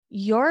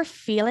Your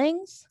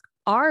feelings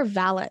are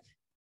valid,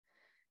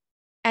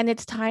 and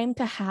it's time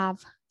to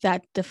have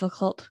that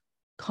difficult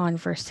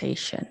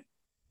conversation.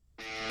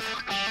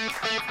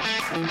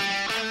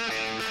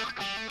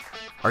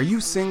 Are you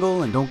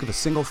single and don't give a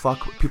single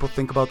fuck what people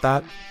think about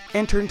that?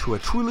 Enter into a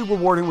truly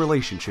rewarding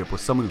relationship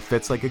with someone who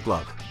fits like a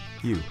glove.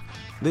 You.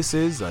 This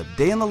is a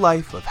day in the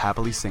life of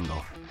Happily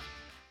Single.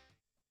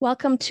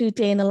 Welcome to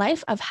Day in the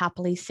Life of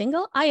Happily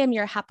Single. I am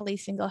your Happily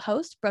Single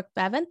host, Brooke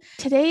Bevan.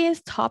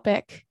 Today's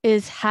topic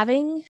is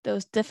having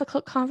those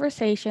difficult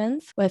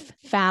conversations with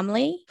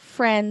family,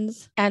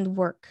 friends, and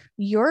work.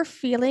 Your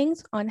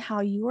feelings on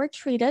how you are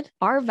treated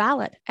are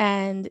valid,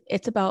 and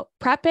it's about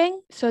prepping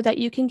so that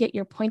you can get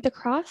your point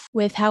across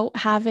without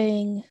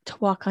having to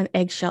walk on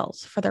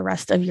eggshells for the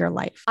rest of your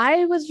life.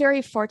 I was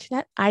very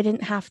fortunate. I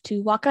didn't have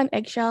to walk on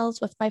eggshells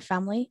with my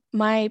family.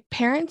 My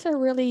parents are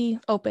really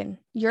open.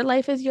 Your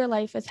life is your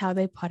life is how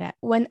they put it.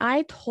 When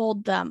I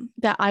told them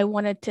that I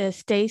wanted to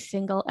stay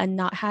single and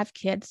not have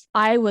kids,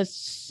 I was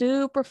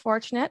super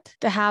fortunate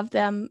to have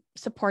them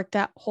support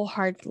that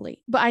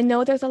wholeheartedly. But I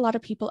know there's a lot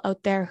of people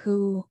out there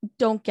who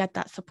don't get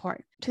that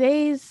support.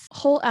 Today's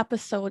whole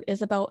episode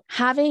is about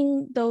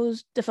having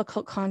those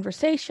difficult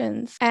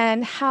conversations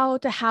and how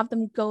to have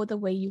them go the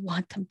way you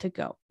want them to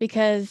go,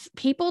 because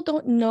people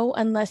don't know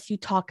unless you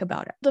talk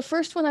about it. The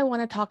first one I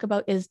want to talk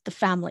about is the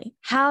family.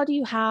 How do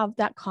you have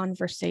that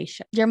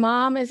conversation? Your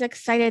mom is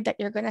excited that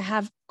you're going to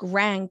have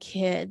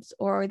grandkids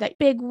or that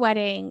big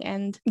wedding,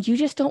 and you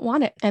just don't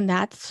want it. And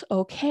that's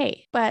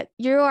okay. But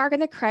you are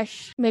going to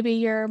crush maybe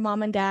your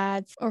mom and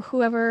dad's or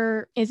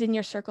whoever is in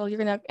your circle. You're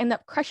going to end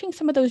up crushing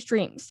some of those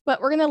dreams. But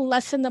we're going to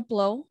lessen the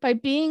blow by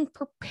being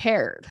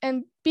prepared.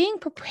 And being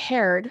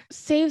prepared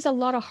saves a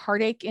lot of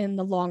heartache in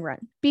the long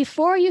run.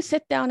 Before you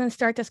sit down and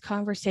start this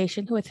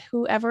conversation with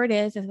whoever it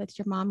is, if it's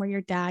your mom or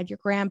your dad, your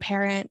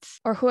grandparents,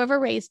 or whoever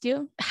raised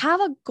you,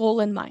 have a goal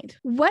in mind.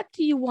 What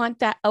do you want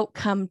that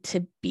outcome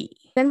to be?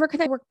 Then we're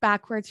going to work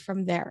backwards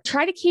from there.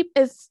 Try to keep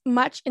as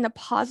much in a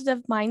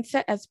positive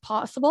mindset as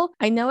possible.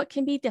 I know it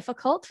can be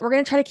difficult. We're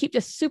going to try to keep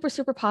this super,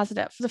 super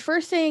positive. The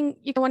first thing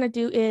you want to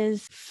do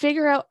is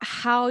figure out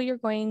how you're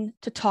going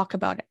to talk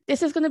about it.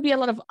 This is going to be a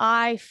lot of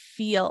I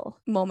feel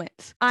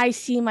moments. I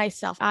see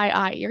myself.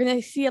 You're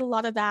going to see a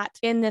lot of that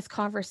in this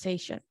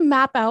conversation.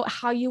 Map out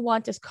how you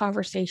want this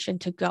conversation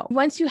to go.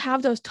 Once you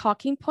have those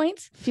talking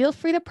points, feel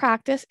free to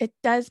practice. It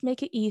does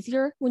make it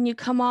easier when you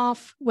come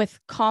off with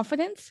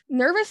confidence.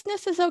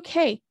 Nervousness is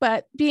okay,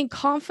 but being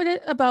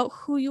confident about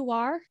who you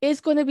are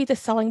is going to be the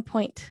selling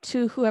point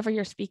to whoever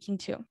you're speaking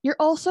to. You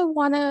also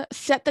want to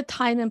set the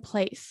time and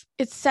place.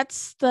 It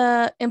sets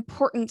the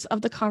importance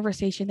of the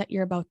conversation that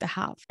you're about to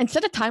have. And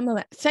set a time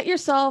limit. Set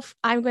yourself,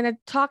 I'm going to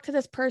talk to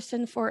this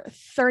person for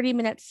 30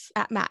 minutes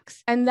at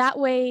max. And that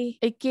way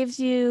it gives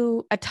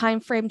you a time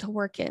frame to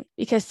work in,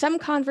 because some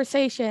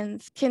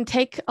conversations can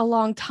take a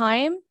long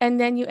time and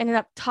then you ended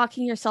up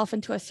talking yourself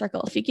into a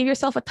circle. If you give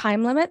yourself a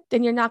time limit,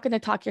 then you're not going to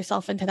talk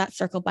yourself into that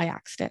circle by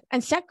accident.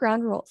 And set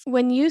ground rules.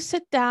 When you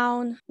sit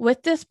down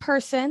with this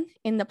person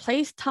in the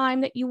place,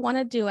 time that you want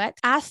to do it,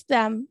 ask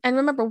them, and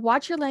remember,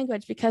 watch your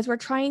language, because we're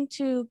trying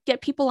to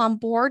get people on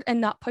board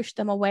and not push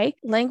them away.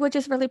 Language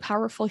is really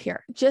powerful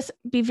here. Just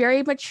be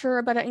very mature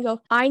about it and go,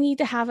 I need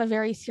to have a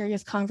very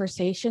serious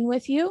conversation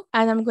with you,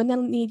 and I'm going to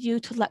need you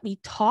to let me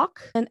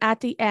talk. And at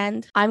the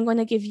end, I'm going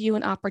to give you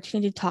an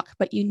opportunity to talk,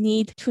 but you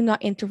need to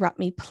not interrupt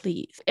me,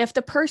 please. If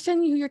the person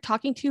who you're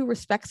talking to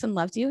respects and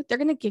loves you, they're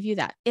going to give you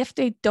that. If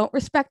they don't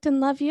respect and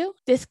love you,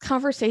 this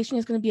conversation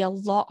is going to be a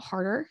lot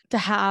harder to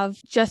have,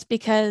 just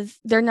because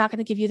they're not going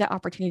to give you that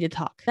opportunity to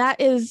talk. That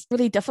is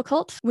really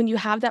difficult when you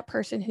have that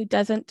person who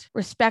doesn't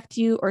respect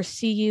you or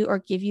see you or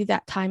give you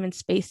that time and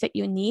space that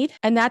you need.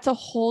 And that's a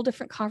whole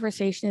different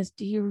conversation, is,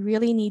 do you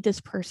really need this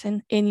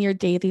person in your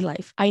daily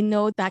life? I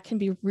know that can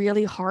be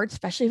really hard,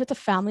 especially if it's a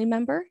family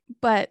member,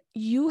 but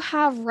you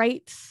have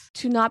rights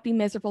to not be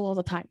miserable all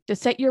the time, to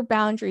set your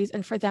boundaries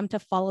and for them to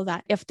follow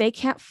that. If they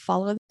can't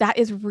follow, that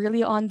is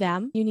really on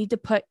them. You need to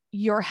put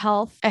your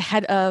health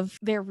ahead of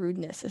their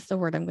rudeness, is the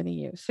word I'm going to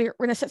use. So we're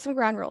going to set some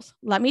ground rules.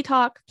 Let me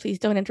talk. Please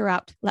don't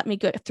interrupt. Let me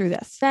go through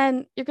this.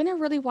 Then you're going to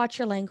really watch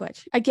your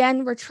language.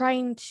 Again, we're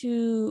trying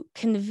to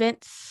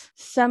convince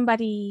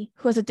somebody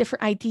who has a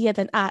different idea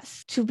than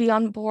us to be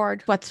on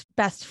board what's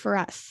best for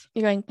us.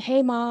 You're going,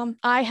 hey, mom,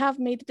 I have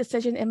made a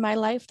decision in my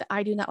life that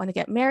I do not want to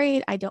get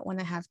married. I don't want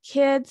to have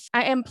kids.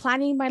 I am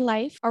planning my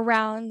life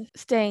around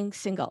staying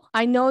single.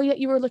 I know that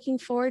you were looking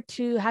forward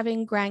to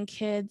having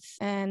grandkids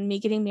and me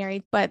getting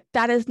married, but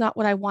that is not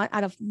what I want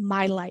out of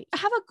my life.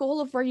 Have a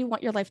goal of where you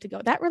want your life to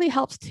go. That really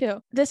helps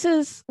too. This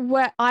is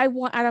what I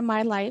want out of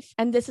my life,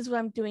 and this is what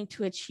I'm doing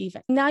to achieve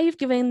it. Now you've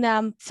given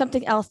them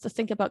something else to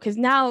think about, because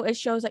now it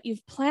shows that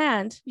you've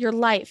planned your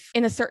life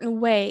in a certain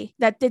way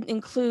that didn't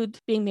include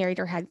being married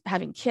or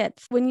having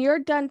kids. When you're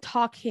done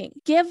talking,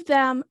 give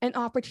them an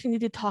opportunity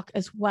to talk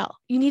as well.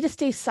 You need to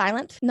stay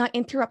silent, not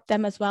interrupt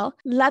them as well.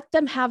 Let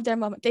them have their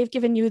moment. They've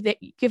giving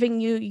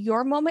you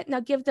your moment. Now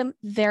give them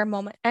their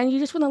moment. And you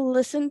just just want to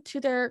listen to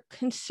their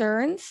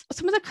concerns.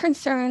 Some of the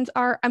concerns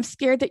are, I'm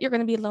scared that you're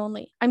going to be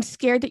lonely. I'm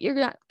scared that you're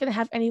not going to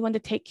have anyone to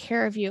take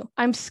care of you.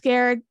 I'm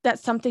scared that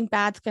something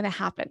bad's going to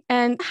happen.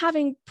 And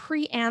having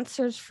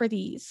pre-answers for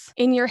these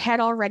in your head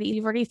already,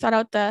 you've already thought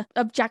out the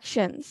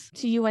objections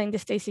to you wanting to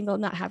stay single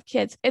and not have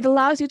kids. It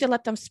allows you to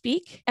let them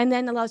speak and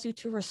then allows you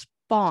to respond.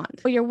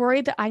 Or you're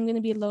worried that I'm going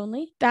to be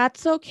lonely.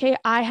 That's okay.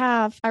 I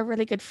have a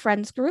really good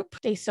friends group.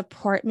 They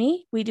support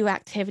me. We do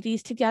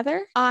activities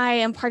together. I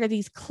am part of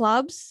these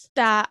clubs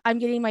that I'm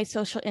getting my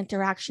social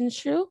interactions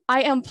through.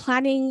 I am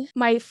planning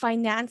my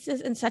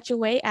finances in such a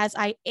way as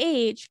I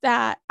age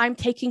that I'm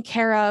taken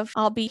care of.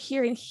 I'll be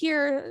here and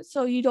here,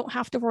 so you don't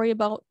have to worry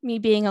about me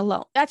being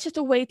alone. That's just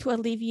a way to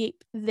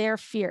alleviate their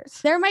fears.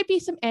 There might be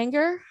some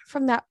anger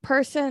from that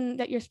person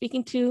that you're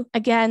speaking to.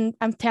 Again,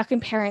 I'm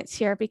talking parents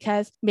here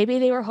because maybe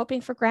they were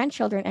hoping for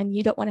grandchildren and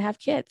you don't want to have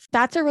kids.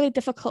 That's a really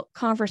difficult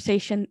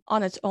conversation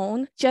on its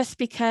own, just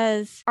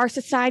because our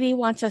society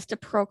wants us to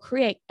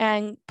procreate.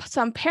 And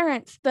some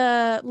parents,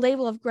 the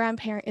label of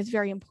grandparent is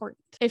very important.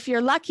 If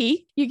you're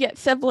lucky, you get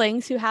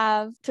siblings who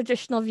have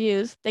traditional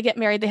views. They get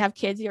married, they have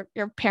kids,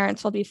 your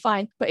parents will be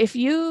fine. But if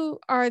you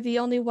are the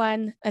only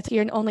one,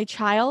 you're an only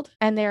child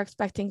and they're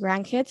expecting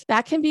grandkids,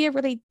 that can be a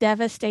really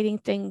devastating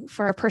thing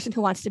for a person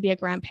who wants to be a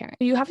grandparent.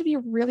 You have to be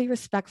really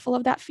respectful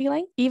of that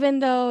feeling. Even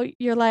though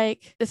you're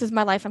like, this is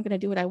my life, I'm going to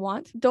do what I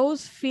want.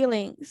 Those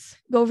feelings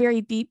go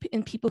very deep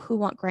in people who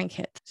want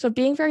grandkids. So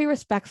being very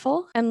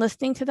respectful and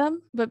listening to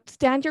them, but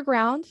stand your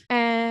ground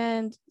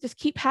and just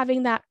keep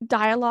having that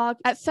dialogue.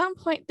 At some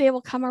point, they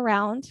will come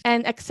around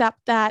and accept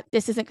that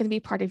this isn't going to be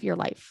part of your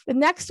life. The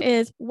next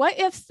is, what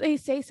if they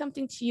say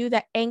something to you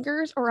that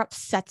angers or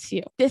upsets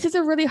you? This is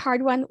a really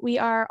hard one. We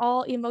are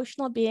all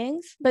emotional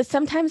beings, but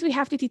sometimes we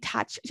have to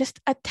detach just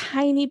a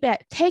tiny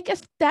bit. Take a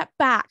step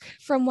back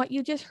from what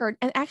you just heard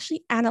and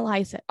actually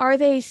analyze it. Are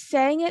they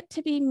saying it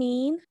to be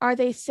mean? Are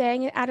they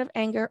saying it out of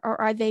anger,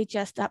 or are they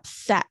just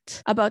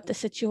upset about the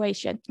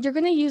situation? You're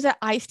going to use that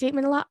I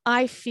statement a lot.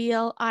 I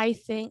feel, I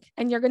think,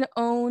 and you're going to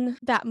own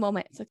that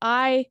moment. It's like,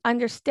 I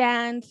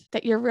understand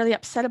that you're really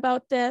upset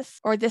about this,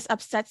 or this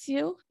upsets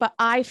you, but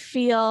I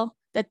feel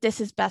that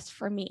this is best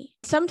for me.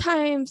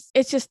 Sometimes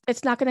it's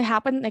not going to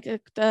happen. Like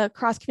the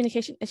cross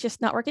communication, it's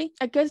just not working.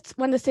 A good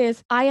one to say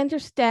is, I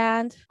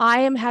understand. I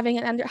am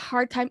having a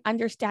hard time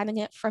understanding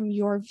it from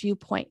your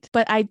viewpoint,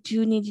 but I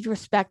do need you to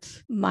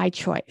respect my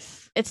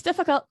choice. It's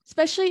difficult,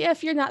 especially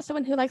if you're not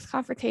someone who likes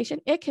confrontation.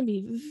 It can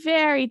be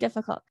very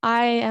difficult.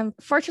 I am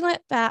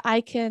fortunate that I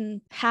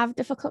can have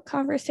difficult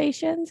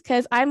conversations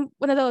because I'm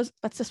one of those,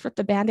 let's just rip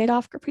the Band-Aid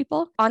off for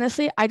people.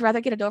 Honestly, I'd rather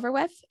get it over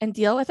with and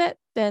deal with it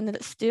than let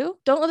it stew.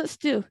 Don't let it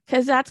stew,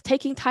 because that's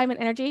taking time and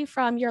energy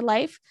from your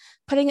life,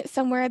 putting it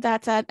somewhere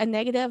that's a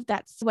negative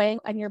that's weighing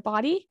on your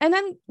body, and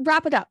then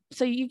wrap it up.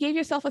 So you gave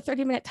yourself a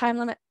 30-minute time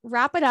limit,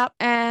 wrap it up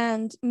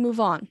and move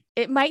on.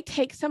 It might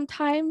take some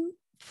time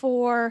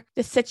for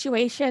the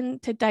situation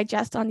to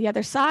digest on the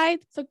other side.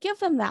 So give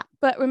them that.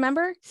 But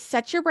remember,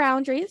 set your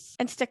boundaries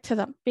and stick to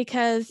them,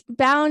 because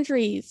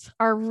boundaries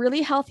are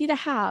really healthy to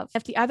have.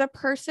 If the other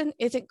person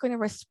isn't going to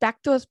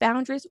respect those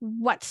boundaries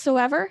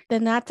whatsoever,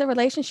 then that's a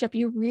relationship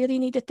you really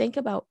need to think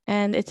about.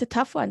 And it's a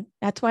tough one.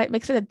 That's why it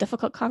makes it a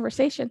difficult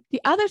conversation.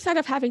 The other side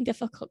of having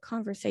difficult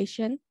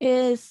conversation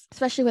is,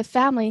 especially with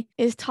family,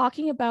 is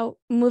talking about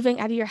moving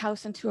out of your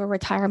house into a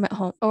retirement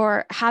home,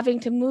 or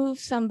having to move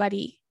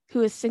somebody who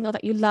is single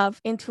that you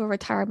love into a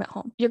retirement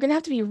home. You're going to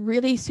have to be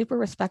really super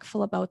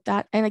respectful about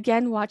that. And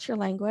again, watch your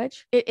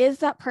language. It is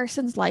that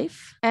person's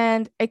life,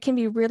 and it can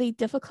be really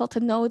difficult to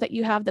know that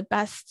you have the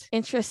best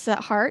interests at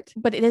heart,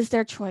 but it is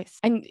their choice.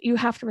 And you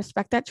have to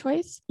respect that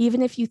choice,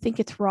 even if you think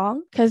it's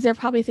wrong, because they're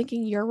probably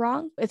thinking you're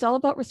wrong. It's all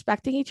about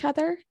respecting each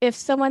other. If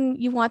someone,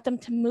 you want them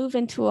to move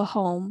into a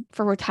home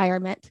for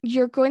retirement,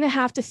 you're going to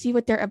have to see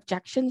what their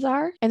objections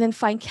are and then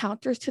find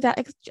counters to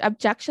that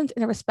objections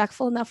in a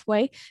respectful enough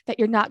way that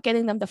you're not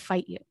getting them to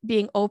fight you.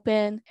 Being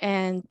open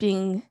and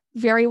being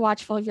very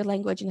watchful of your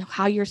language and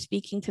how you're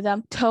speaking to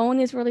them. Tone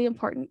is really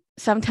important.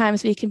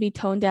 Sometimes we can be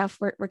tone deaf.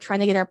 We're trying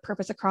to get our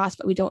purpose across,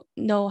 but we don't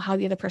know how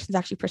the other person's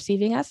actually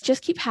perceiving us.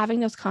 Just keep having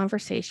those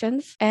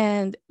conversations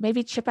and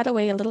maybe chip it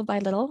away a little by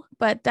little.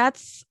 But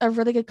that's a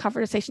really good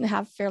conversation to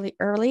have fairly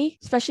early,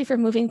 especially for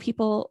moving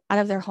people out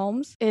of their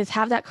homes, is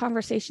have that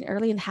conversation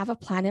early and have a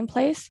plan in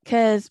place,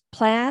 because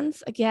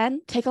plans,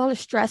 again, take all the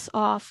stress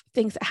off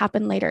things that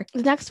happen later.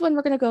 The next one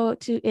we're going to go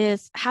to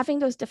is having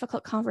those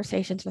difficult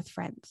conversations with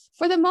friends.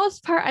 For the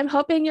most part, I'm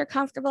hoping you're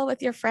comfortable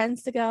with your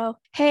friends to go,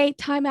 hey,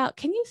 time out.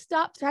 Can you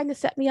stop trying to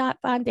set me up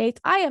on dates?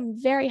 I am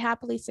very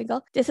happily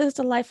single. This is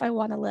the life I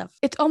want to live.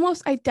 It's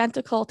almost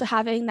identical to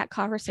having that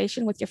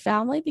conversation with your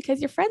family, because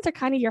your friends are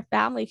kind of your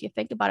family if you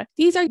think about it.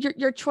 These are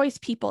your choice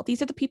people.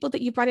 These are the people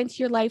that you brought into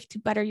your life to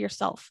better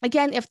yourself.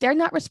 Again, if they're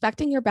not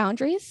respecting your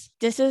boundaries,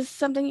 this is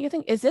something you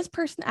think, is this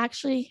person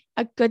actually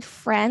a good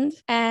friend?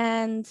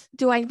 And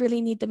do I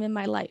really need them in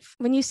my life?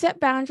 When you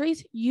set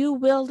boundaries, you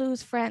will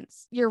lose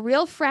friends. Your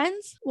real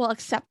friends will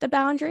accept the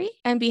boundary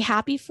and be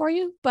happy for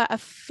you, but a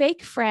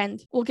fake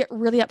friend will get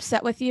really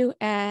upset with you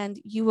and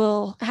you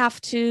will have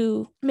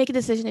to make a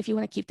decision if you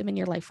want to keep them in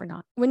your life or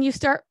not. When you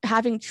start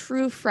having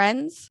true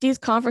friends, these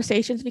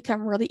conversations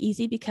become really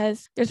easy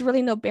because there's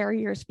really no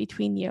barriers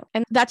between you.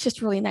 And that's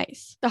just really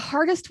nice. The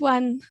hardest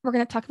one we're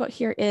going to talk about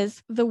here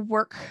is the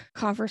work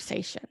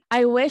conversation.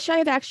 I wish I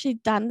had actually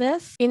done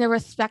this in a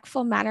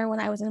respectful manner when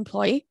I was an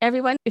employee.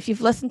 Everyone, if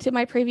you've listened to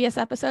my previous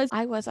episodes,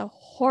 I was a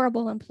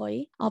horrible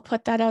employee. I'll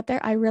put that out there.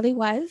 I really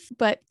was.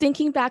 But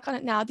thinking back on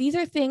it now, these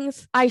are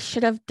things I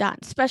should have done,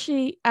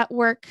 especially at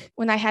work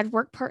when I had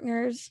work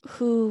partners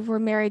who were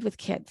married with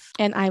kids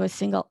and I was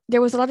single.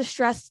 There was a lot of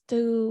stress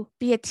to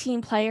be a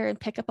team player and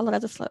pick up a lot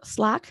of the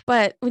slack.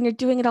 But when you're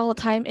doing it all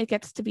the time, it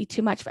gets to be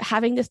too much. But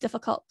having this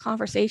difficult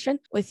conversation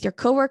with your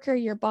coworker,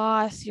 your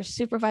boss, your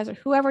supervisor,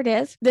 whoever it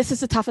is, this is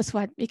the toughest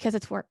one because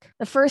it's work.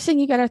 The first thing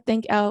you got to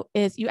think out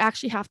is you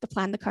actually have to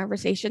plan the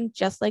conversation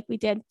just like we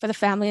did for the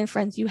family and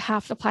friends. You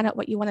have to plan out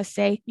what you want to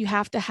say. You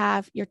have to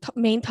have your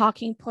main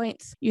talking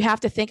points. You have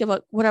to think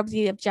about what are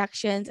the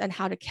objections and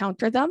how to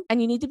counter them.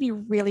 And you need to be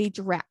really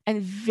direct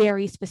and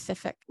very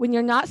specific. When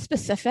you're not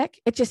specific,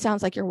 it just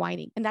sounds like you're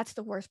whining. And that's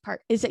the worst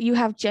part, is that you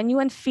have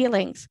genuine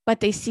feelings, but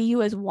they see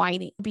you as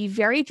whining. Be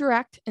very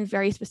direct and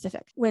very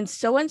specific. When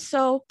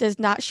so-and-so does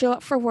not show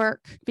up for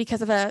work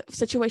because of a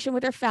situation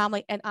with their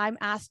family, and I'm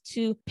asked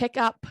to pick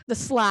up the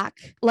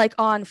slack, like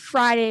on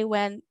Friday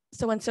when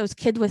so-and-so's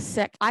kid was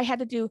sick, I had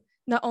to do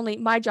not only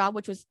my job,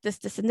 which was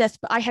this, and this,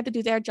 but I had to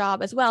do their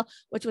job as well,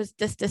 which was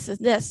this, and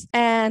this.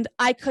 And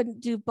I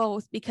couldn't do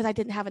both because I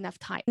didn't have enough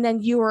time. And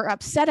then you were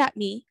upset at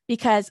me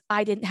because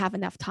I didn't have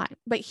enough time.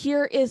 But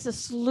here is a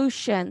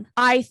solution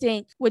I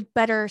think would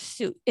better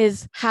suit,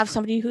 is have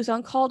somebody who's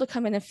on call to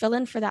come in and fill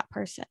in for that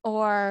person,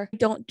 or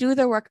don't do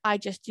their work. I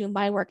just do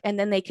my work and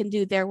then they can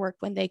do their work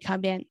when they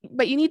come in.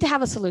 But you need to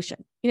have a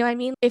solution. You know what I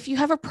mean? If you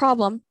have a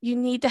problem, you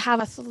need to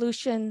have a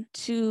solution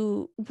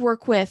to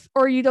work with,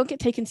 or you don't get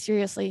taken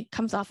seriously. It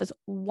comes off as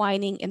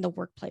whining in the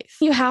workplace.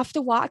 You have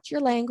to watch your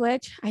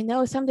language. I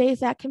know some days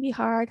that can be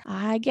hard.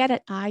 I get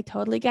it. I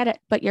totally get it.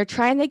 But you're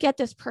trying to get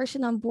this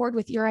person on board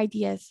with your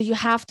ideas. You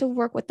have to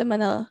work with them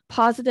in a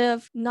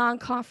positive,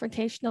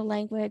 non-confrontational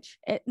language.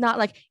 Not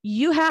like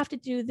you have to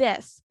do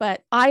this,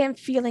 but I am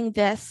feeling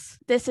this.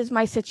 This is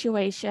my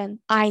situation.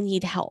 I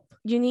need help.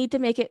 You need to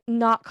make it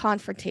not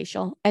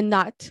confrontational and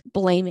not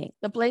blaming.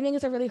 The blaming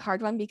is a really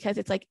hard one because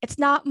it's like, it's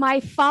not my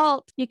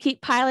fault. You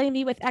keep piling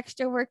me with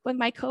extra work when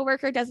my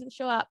coworker doesn't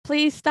show up.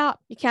 Please stop.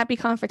 You can't be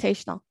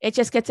confrontational. It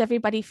just gets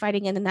everybody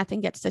fighting and then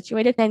nothing gets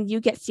situated and you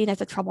get seen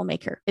as a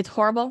troublemaker. It's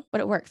horrible, but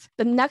it works.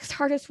 The next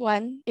hardest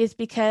one is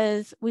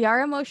because we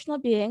are emotional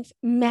beings,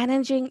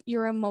 managing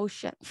your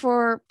emotion.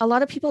 For a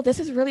lot of people,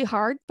 this is really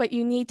hard, but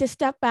you need to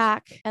step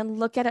back and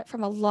look at it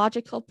from a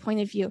logical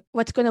point of view.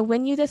 What's going to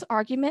win you this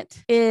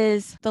argument is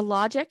the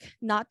logic,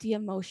 not the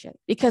emotion.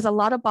 Because a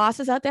lot of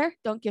bosses out there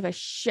don't give a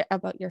shit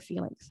about your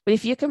feelings. But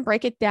if you can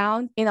break it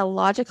down in a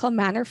logical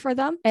manner for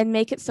them and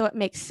make it so it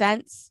makes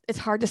sense, it's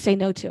hard to say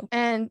no to.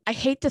 And I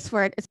hate this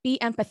word, it's be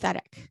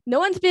empathetic. No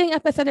one's being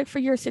empathetic for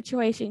your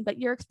situation,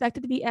 but you're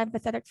expected to be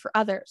empathetic for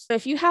others. So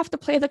if you have to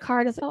play the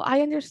card as, oh,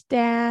 I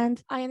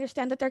understand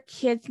that their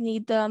kids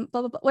need them, blah,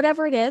 blah, blah,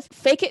 whatever it is,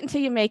 fake it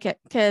until you make it.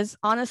 Because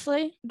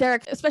honestly,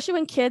 especially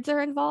when kids are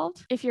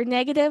involved, if you're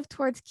negative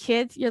towards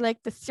kids, you're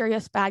like the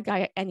serious bad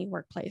guy at any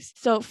workplace.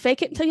 So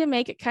fake it until you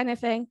make it kind of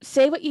thing.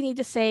 Say what you need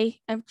to say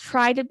and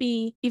try to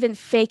be even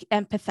fake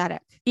empathetic.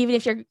 Even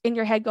if you're in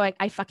your head going,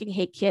 I fucking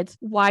hate kids.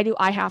 Why do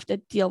I have to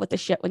deal with the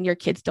shit when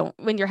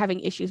when you're having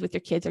issues with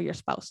your kids or your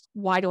spouse?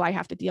 Why do I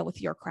have to deal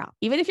with your crap?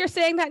 Even if you're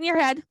saying that in your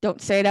head,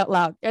 don't say it out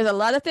loud. There's a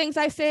lot of things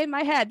I say in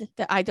my head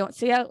that I don't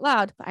say out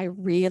loud, but I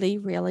really,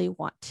 really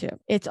want to.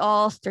 It's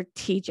all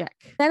strategic.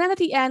 Then at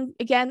the end,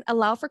 again,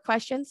 allow for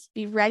questions.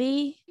 Be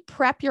ready.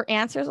 Prep your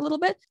answers a little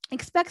bit.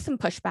 Expect some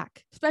pushback,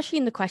 especially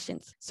in the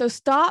questions. So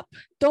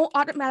don't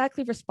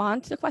automatically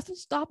respond to the question.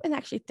 Stop and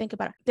actually think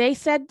about it. They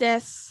said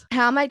this.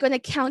 How am I going to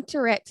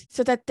counter it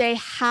so that they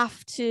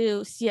have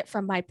to see it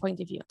from my point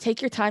of view?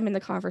 Take your time in the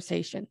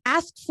conversation.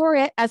 Ask for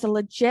it as a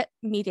legit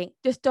meeting.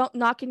 Just don't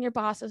knock on your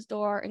boss's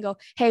door and go,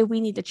 hey, we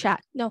need to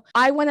chat. No,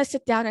 I want to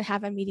sit down and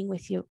have a meeting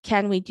with you.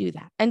 Can we do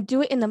that? And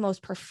do it in the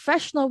most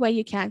professional way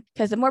you can,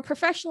 because the more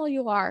professional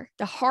you are,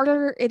 the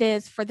harder it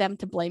is for them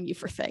to blame you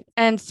for things.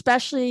 And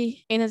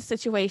especially in a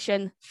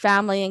situation,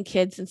 family and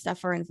kids and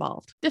stuff are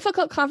involved.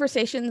 Difficult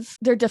conversations,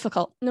 they're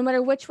difficult, no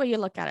matter which way you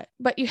look at it.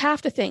 But you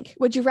have to think,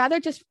 would you rather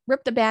just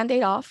rip the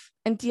Band-Aid off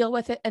and deal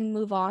with it and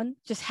move on?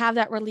 Just have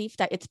that relief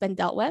that it's been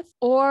dealt with?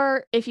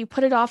 Or if you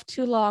put it off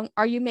too long,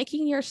 are you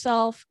making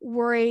yourself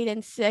worried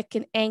and sick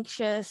and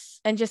anxious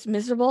and just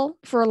miserable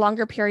for a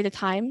longer period of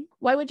time?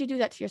 Why would you do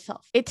that to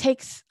yourself? It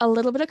takes a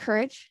little bit of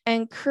courage,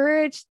 and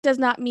courage does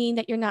not mean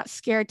that you're not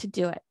scared to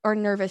do it or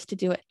nervous to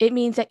do it. It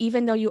means that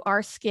even though you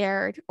are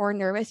scared or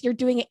nervous, you're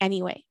doing it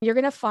anyway. You're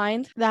going to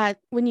find that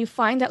when you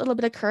find that little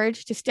bit of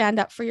courage to stand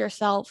up for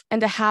yourself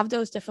and to have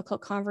those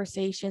difficult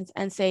conversations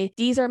and say,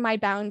 these are my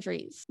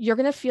boundaries, You're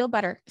going to feel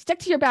better. Stick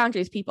to your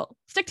boundaries, people.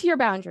 Stick to your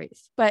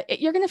boundaries,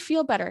 but you're going to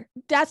feel better.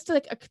 That's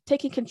like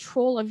taking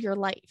control of your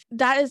life.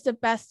 That is the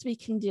best we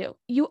can do.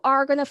 You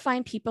are going to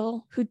find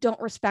people who don't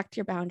respect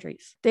your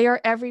boundaries. They are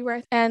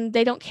everywhere and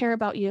they don't care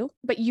about you,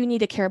 but you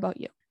need to care about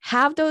you.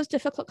 Have those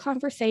difficult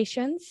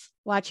conversations,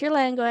 watch your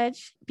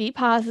language, be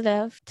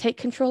positive, take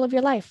control of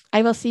your life.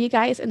 I will see you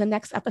guys in the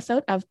next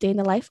episode of Day in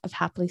the Life of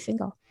Happily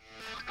Single.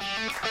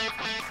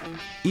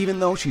 Even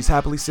though she's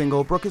happily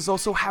single, Brooke is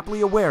also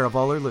happily aware of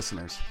all her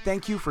listeners.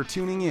 Thank you for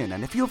tuning in,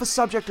 and if you have a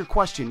subject or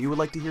question you would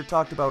like to hear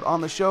talked about on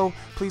the show,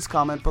 please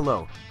comment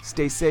below.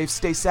 Stay safe,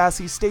 stay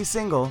sassy, stay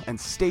single, and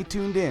stay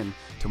tuned in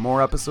to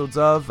more episodes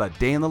of A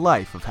Day in the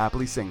Life of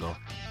Happily Single.